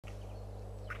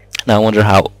Now I wonder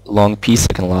how long peace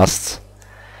can last.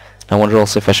 I wonder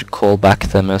also if I should call back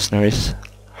the mercenaries.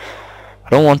 I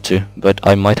don't want to, but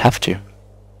I might have to.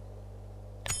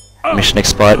 Mission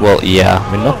expired. Well, yeah,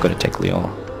 we're not gonna take Lyon.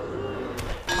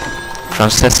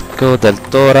 Francesco del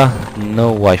Tora,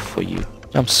 no wife for you.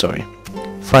 I'm sorry.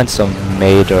 Find some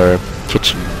maid or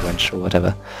kitchen wench or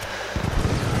whatever.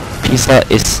 Pisa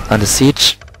is under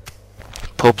siege.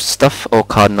 Pope's stuff or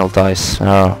Cardinal dies.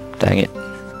 Oh, dang it.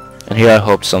 And here I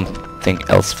hoped something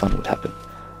else fun would happen.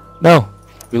 No,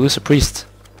 we lose a priest.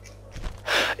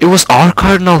 It was our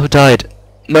Cardinal who died.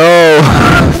 No,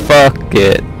 fuck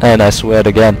it. And I swear it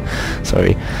again.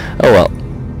 Sorry. Oh well.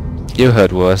 You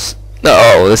heard worse.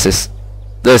 No, this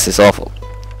is awful.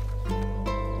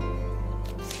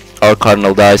 Our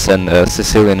Cardinal dies and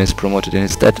Sicilian is promoted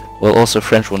instead. Well, also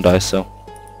French one dies, so...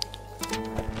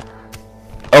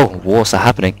 Oh, wars are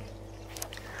happening.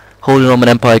 Holy Roman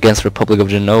Empire against Republic of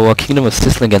Genoa. Kingdom of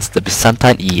Sicily against the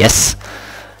Byzantine. Yes.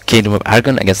 Kingdom of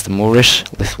Aragon against the Moorish.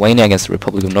 Lithuania against the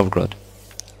Republic of Novgorod.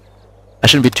 I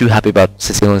shouldn't be too happy about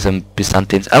Sicilians and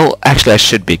Byzantines. Oh, actually I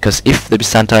should be, because if the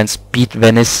Byzantines beat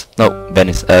the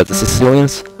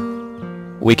Sicilians,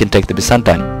 we can take the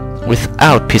Byzantine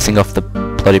without pissing off the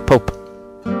bloody Pope,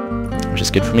 which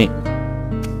is good for me.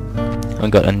 I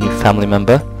got a new family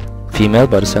member, female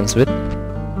by the sense of it.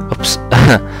 Oops,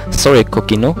 sorry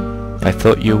Coquino, I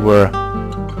thought you were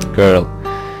a girl.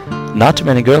 Not too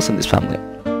many girls in this family,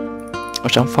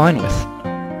 which I'm fine with.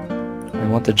 I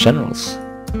want the generals.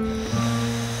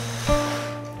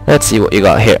 Let's see what you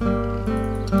got here.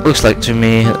 Looks like to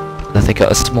me that they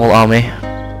got a small army.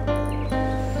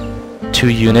 2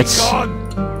 units.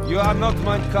 You are not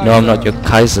my Kaiser. No, I'm not your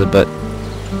Kaiser, but...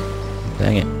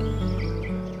 Dang it.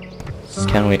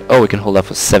 Can we... Oh, we can hold up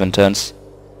for 7 turns.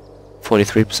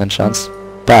 43% chance.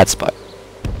 Bad spot.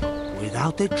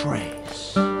 Without a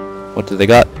trace. What do they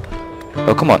got?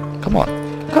 Oh, come on. Come on.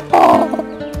 Come on!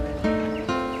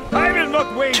 I will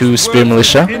not waste 2 spear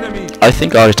militia. I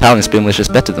think our Italian spear militia is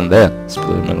better than their spear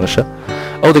militia.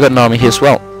 Oh, they got an army here as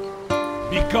well.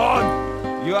 Be gone.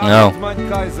 You are No. not my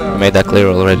Kaiser. I made that clear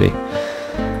already.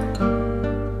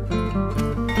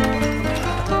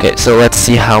 Okay, so let's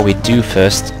see how we do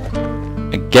first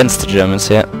against the Germans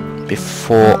here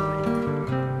before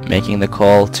making the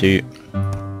call to...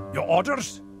 Your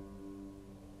orders?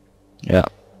 Yeah.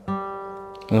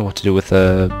 I don't know what to do with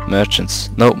merchants.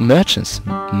 No, merchants.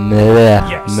 Bleh.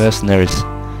 Yes. Mercenaries.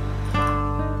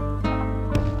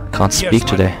 Can't speak my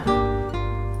today.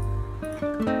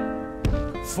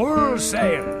 Full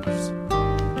sails.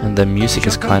 And the music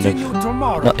is kind of... Continue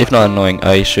tomorrow. No, if not annoying,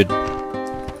 I should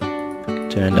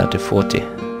turn it down to 40.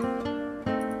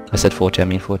 I said 40, I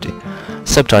mean 40.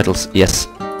 Subtitles, yes.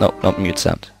 No, not mute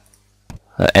sound.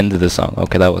 End of the song.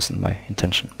 Okay, that wasn't my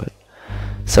intention, but...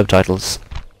 Subtitles.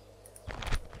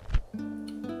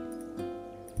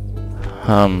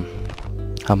 Hum.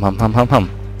 Hum hum hum hum hum.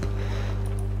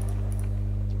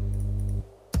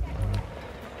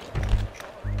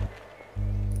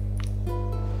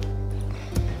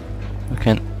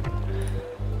 Okay.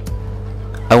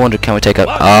 I wonder, can we take out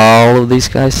all of these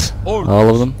guys? All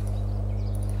of them?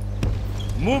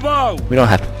 Move out. We don't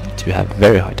have to have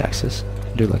very high taxes.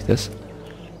 Do it like this.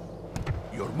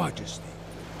 Your Majesty.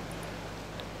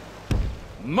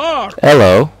 Mark.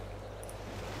 Hello.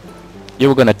 You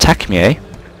were gonna attack me, eh?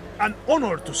 An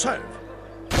honor to serve.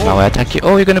 Now I attack you.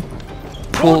 Oh, you're gonna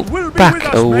pull God will be back with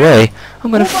us, away.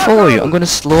 I'm gonna Move back follow you. out. I'm gonna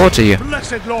slaughter you.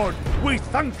 Blessed Lord, we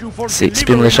thank you for See,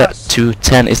 spear delivering militia us.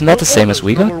 210. Isn't that the same as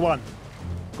we got? Number 1.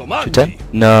 Command 210?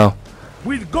 me. No.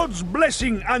 With God's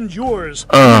blessing and yours,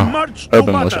 we march to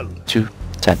Urban battle. militia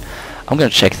 210. I'm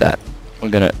gonna check that. We're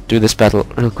gonna do this battle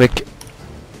real quick.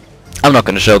 I'm not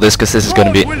gonna show this because this is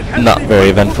gonna be not very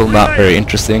eventful, not very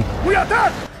interesting. We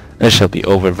attack. It shall be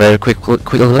over very quick.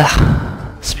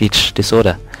 Speech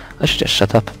disorder. I should just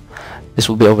shut up. This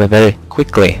will be over very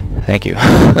quickly. Thank you.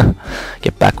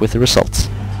 Get back with the results.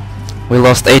 We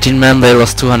lost 18 men, they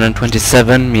lost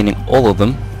 227, meaning all of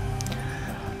them.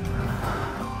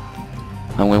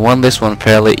 And we won this one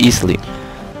fairly easily.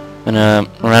 Gonna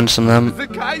ransom them. The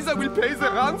Kaiser will pay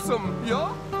the ransom,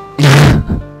 yeah?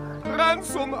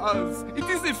 Ransom us. It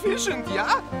is efficient,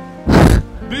 yeah?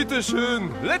 Bitte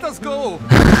schön, let us go.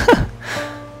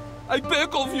 I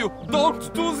beg of you,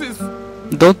 don't do this.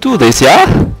 Don't do this, yeah?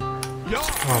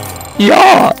 Yeah.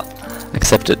 Yeah!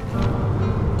 Accepted.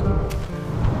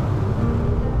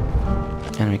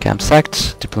 Enemy camp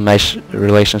sacked. Diplomatic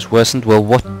relations worsened. Well,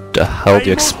 what the hell do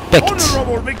you expect?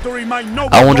 Honorable victory, my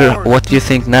noble I wonder, lord. what do you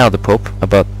think now, the Pope,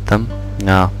 about them?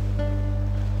 No.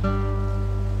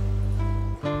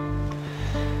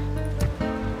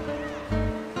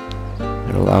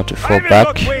 You're allowed to I fall will back.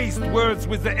 not waste words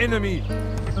with the enemy.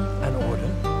 An order?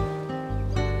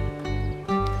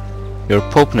 Your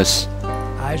Popeness.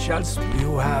 I shall.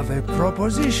 You have a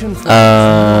proposition for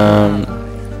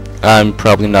I'm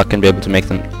probably not going to be able to make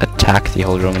them attack the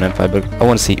Holy Roman Empire, but I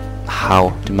want to see how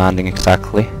demanding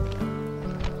exactly.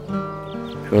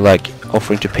 We're like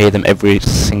offering to pay them every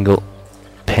single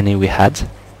penny we had.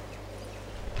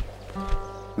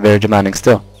 Very demanding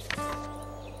still.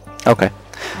 Okay.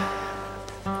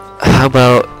 How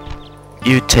about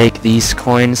you take these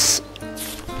coins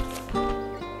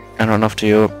and run off to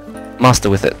your master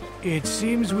with it. It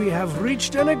seems we have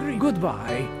reached an agreement.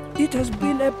 Goodbye. It has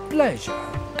been a pleasure.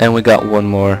 And we got one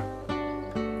more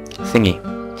thingy.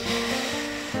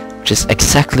 Which is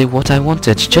exactly what I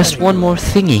wanted. Just one more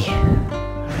thingy.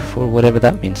 For whatever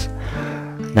that means.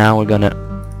 Now we're gonna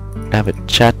have a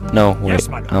chat. No, wait, Yes,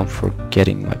 my lord. I'm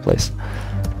forgetting my place.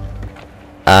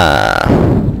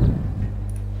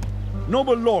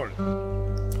 Noble lord.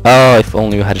 Oh, if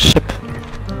only we had a ship.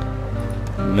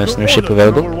 Mercenary ship Your order,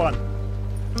 available. number one.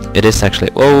 It is actually.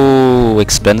 Oh,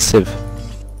 expensive.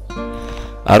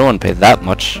 I don't want to pay that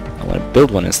much. I want to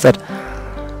build one instead.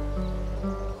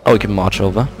 Oh, we can march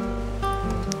over.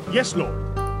 Yes, lord.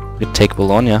 We could take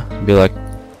Bologna and be like,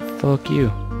 fuck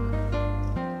you.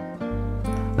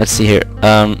 Let's see here.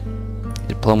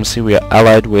 Diplomacy. We are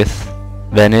allied with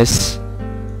Venice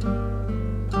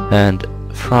and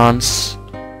France.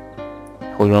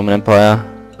 Holy Roman Empire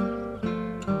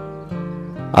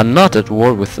are not at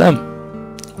war with them.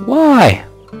 Why?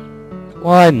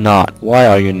 Why not? Why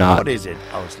are you not? What is it,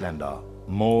 Auslander?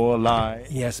 More lies?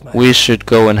 Yes, my We should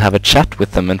go and have a chat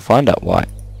with them and find out why.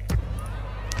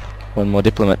 One more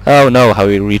diplomat. Oh no, how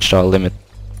we reached our limit.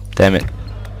 Damn it.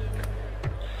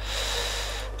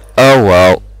 Oh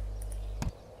well.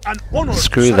 An honor.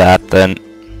 Screw sir. that then.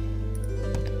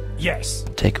 Yes.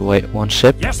 Take away one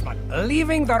ship. Yes, man.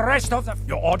 Leaving the rest of the...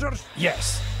 Your orders?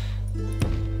 Yes.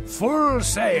 Full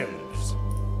sails.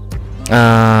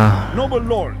 Noble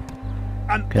lord.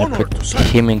 An Gonna honor put to serve.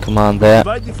 him in command there.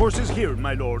 Divide the forces here,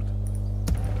 my lord.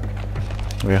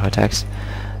 Rear attacks.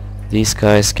 These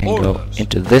guys can go Orders.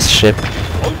 into this ship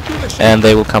Onto the ship. and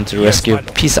they will come to the Yes, rescue my of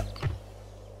lord. Pisa.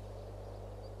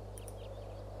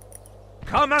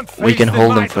 Come and We face can the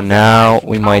hold them might for of the now. mighty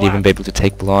We might power. even be able to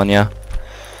take Bologna.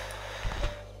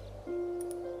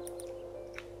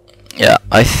 Yeah,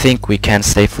 I think we can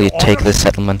safely take this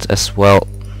settlement as well.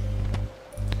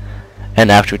 And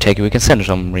after we take it, we can send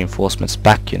some reinforcements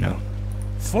back, you know.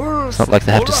 Full It's not like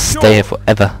they have to Oratio. stay here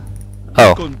forever.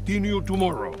 Oh, Continue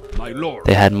tomorrow, my lord.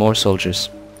 they had more soldiers.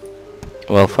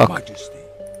 Well, fuck. Majesty.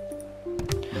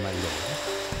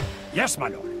 Yes, my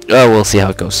lord. Oh, we'll see how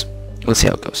it goes. We'll see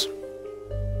how it goes.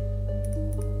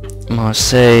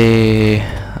 Marseille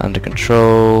under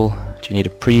control. Do you need a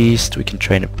priest? We can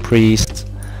train a priest.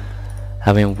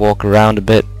 Have him walk around a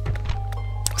bit.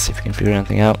 See if we can figure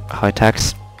anything out. High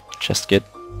tax. Just good.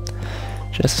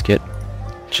 Just good.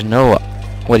 Genoa.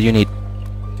 What do you need?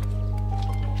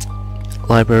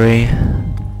 Library.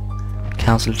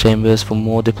 Council chambers for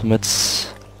more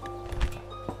diplomats.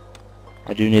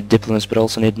 I do need diplomats, but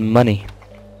also need money.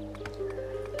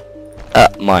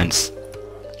 Mines.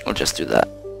 We'll just do that.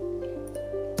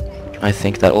 I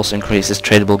think that also increases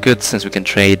tradable goods, since we can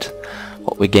trade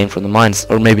what we gain from the mines.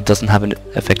 Or maybe it doesn't have an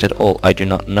effect at all. I do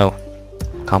not know.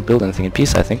 Can't build anything in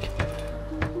peace, I think.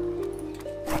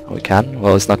 We can.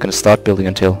 Well, it's not going to start building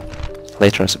until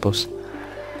later, I suppose.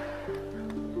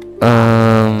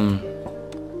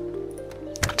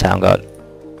 Town guard.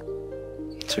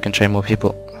 So we can train more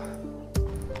people.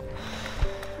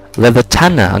 Leather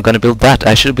tanner. I'm going to build that.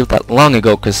 I should have built that long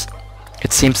ago, because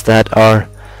it seems that our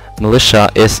militia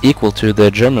is equal to the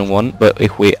German one, but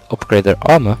if we upgrade their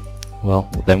armor, well,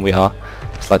 then we are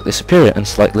slightly superior, and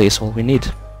slightly is all we need.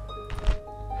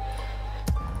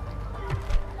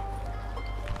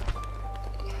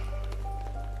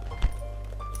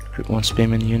 Recruit one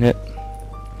spearman unit.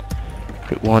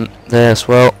 Recruit one there as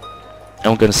well.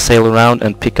 And we're gonna sail around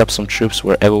and pick up some troops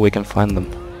wherever we can find them.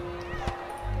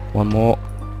 One more.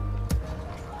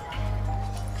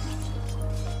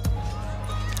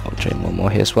 I'll train one more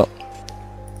here as well.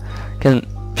 Can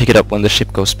pick it up when the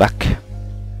ship goes back.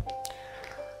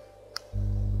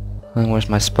 And where's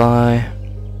my spy?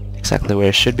 Exactly where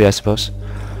it should be, I suppose.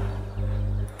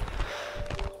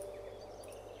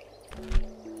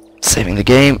 Saving the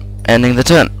game, ending the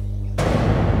turn.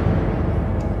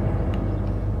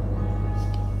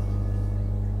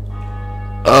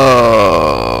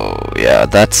 Oh, yeah,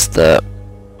 that's the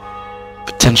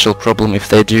potential problem if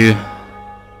they do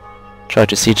try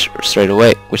to siege straight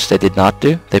away, which they did not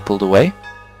do. They pulled away.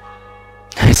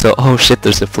 I saw, oh shit,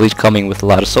 there's a fleet coming with a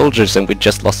lot of soldiers and we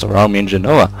just lost our army in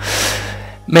Genoa.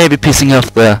 Maybe pissing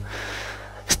off the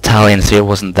Italians here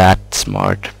wasn't that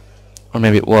smart. Or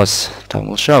maybe it was. Time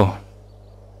will show.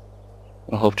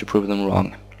 I'll hope to prove them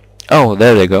wrong. Oh,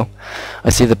 there they go.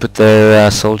 I see they put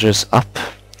their soldiers up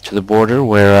to the border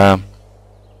where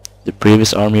the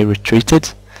previous army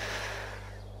retreated.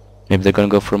 Maybe they're gonna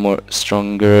go for a more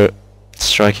stronger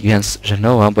strike against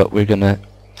Genoa, but we're gonna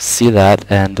see that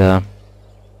and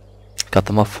cut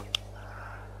them off.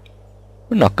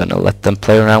 We're not gonna let them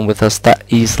play around with us that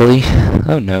easily.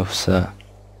 Oh no, sir.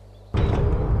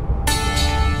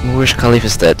 Moorish Caliph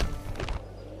is dead.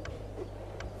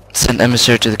 Send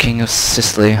emissary to the King of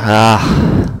Sicily.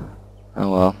 Ah.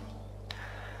 Oh well.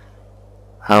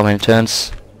 How many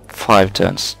turns? 5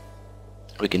 turns.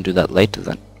 We can do that later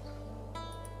then.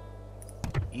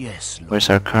 Yes, Lord. Where's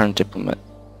our current diplomat?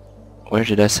 Where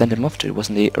did I send him off to?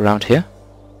 Wasn't he around here?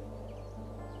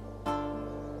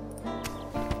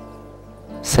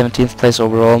 17th place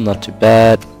overall, not too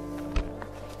bad.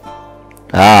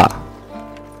 Ah.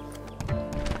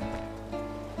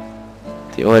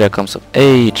 The order comes of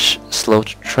age, slow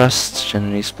to trust,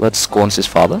 Genoese blood, scorns his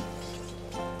father.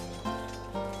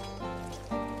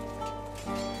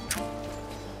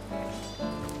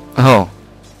 Oh,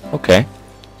 okay.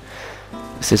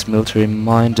 This is military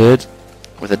minded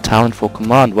with a talent for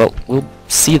command. Well, we'll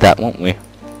see that, won't we?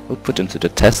 We'll put him to the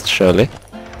test, surely.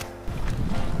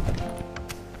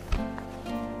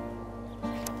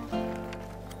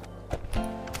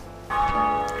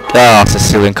 Ah,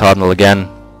 Sicilian Cardinal again.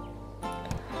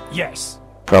 Yes.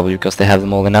 Probably because they have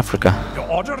them all in Africa. Your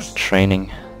orders?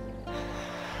 Training.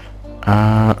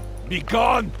 Be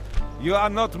gone! You are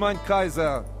not mein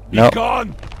Kaiser. No. Be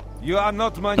gone! You are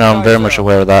not mein No, Kaiser. I'm very much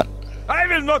aware of that. I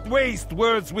will not waste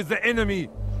words with the enemy.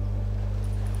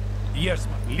 Yes,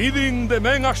 man. Leading the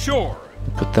men ashore.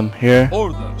 Put them here.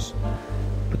 Orders.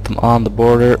 Put them on the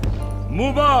border.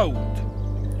 Move out!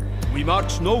 We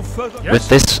march no further. With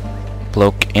this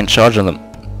bloke in charge of them.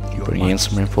 Bringing in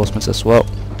some reinforcements as well.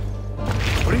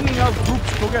 Bringing our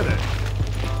troops together.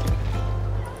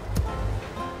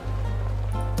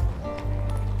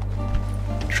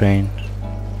 Train.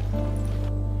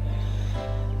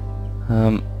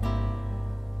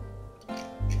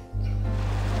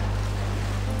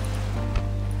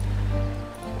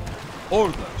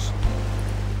 Orders.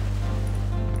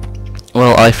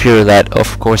 Well, I fear that,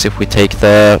 of course, if we take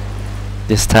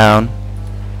this town,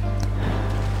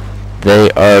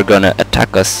 they are gonna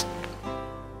attack us.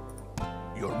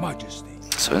 Your Majesty.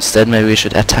 So instead, maybe we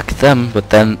should attack them, but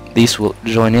then these will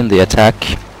join in the attack.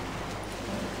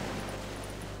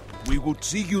 We would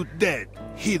see you dead,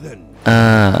 heathen.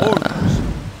 So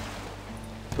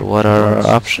what are our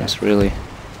options, really?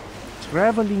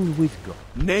 Traveling with God.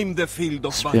 Name the field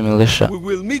of Let's be battle. militia. We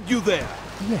will meet you there.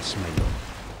 Yes, my lord.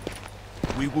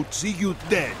 We would see you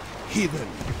dead, heathen.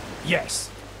 Yes.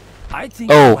 I think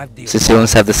Oh,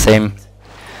 Sicilians have the same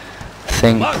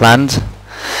thing planned.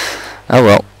 Oh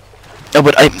well. Oh,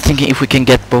 but I'm thinking if we can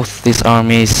get both these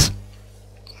armies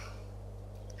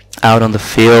out on the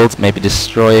field, maybe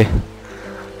destroy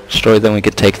them, we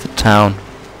could take the town.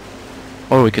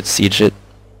 Or we could siege it.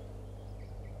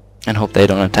 And hope they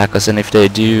don't attack us, and if they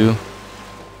do,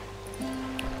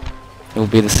 it will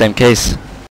be the same case.